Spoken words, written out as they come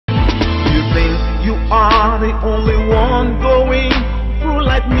You are the only one going through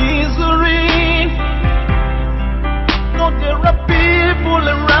life misery. No, there are people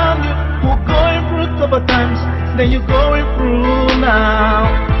around you who are going through tougher times than you're going through now.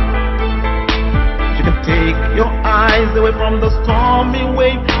 You can take your eyes away from the stormy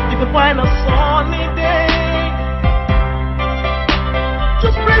wave. You can find a sunny day.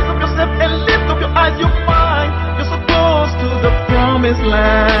 Just raise up yourself and lift up your eyes. You'll find you're so close to the promised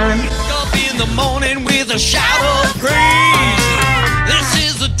land. Wake up in the morning with a shout of praise. This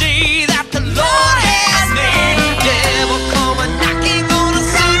is the day that the Lord has made. Devil come a knocking, gonna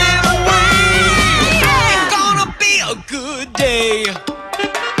send him away. It's gonna be a good day.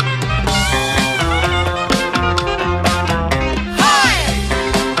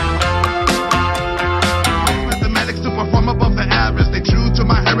 Above the average, they true to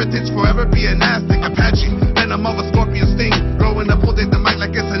my heritage, forever be an Aztec Apache. Venom of a scorpion sting, growing up, holding the mic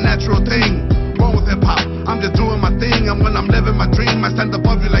like it's a natural thing. Wrong with hip hop, I'm just doing my thing. And when I'm living my dream, I stand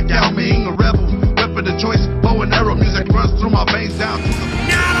above you like Yao Ming, a rebel. Weapon of choice, bow and arrow, music runs through my veins down to the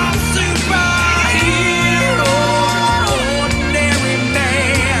Not a superhero, ordinary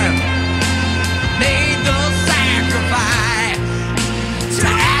man made the sacrifice to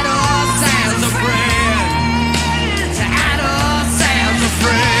add us as a friend.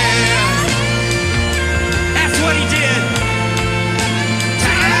 That's what he did. To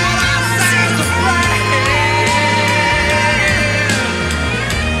add us as a friend.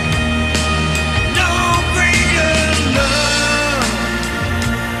 No greater love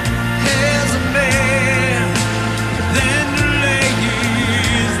has a man than to lay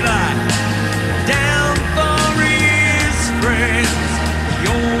his life down for his friends. The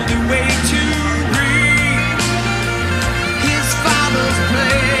only way to reach his father's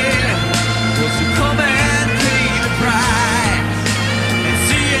plan was to come and pay the price and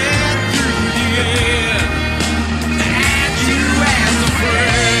see it through the end and add you as a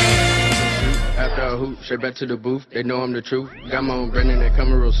friend. After a hoop, straight back to the booth. They know I'm the truth. Got my own brand and they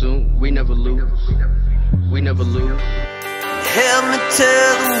coming real soon. We never lose. We never lose. Help me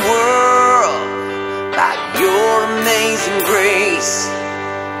tell the world about your amazing grace.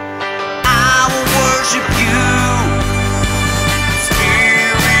 I will worship you.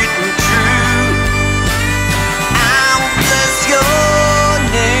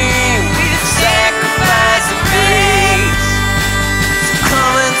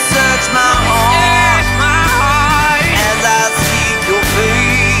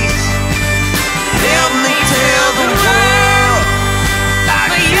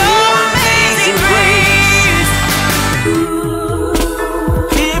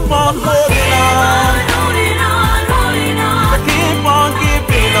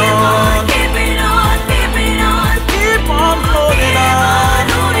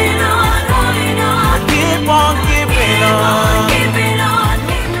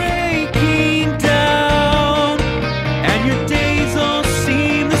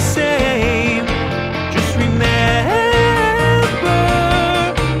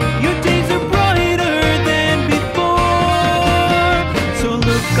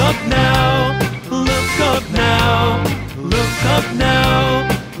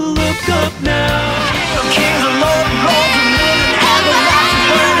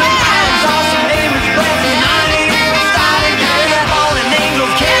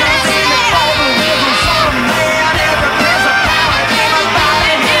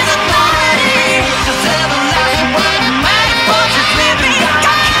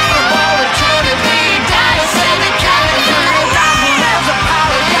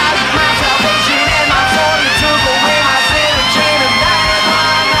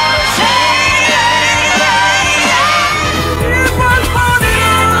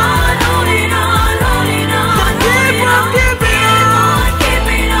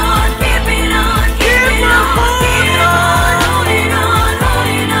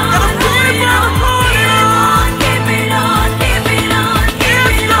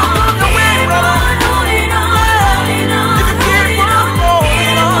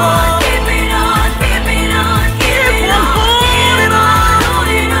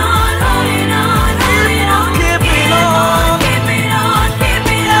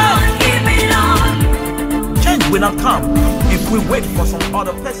 Will not come if we wait for some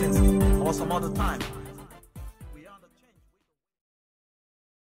other persons or some other time.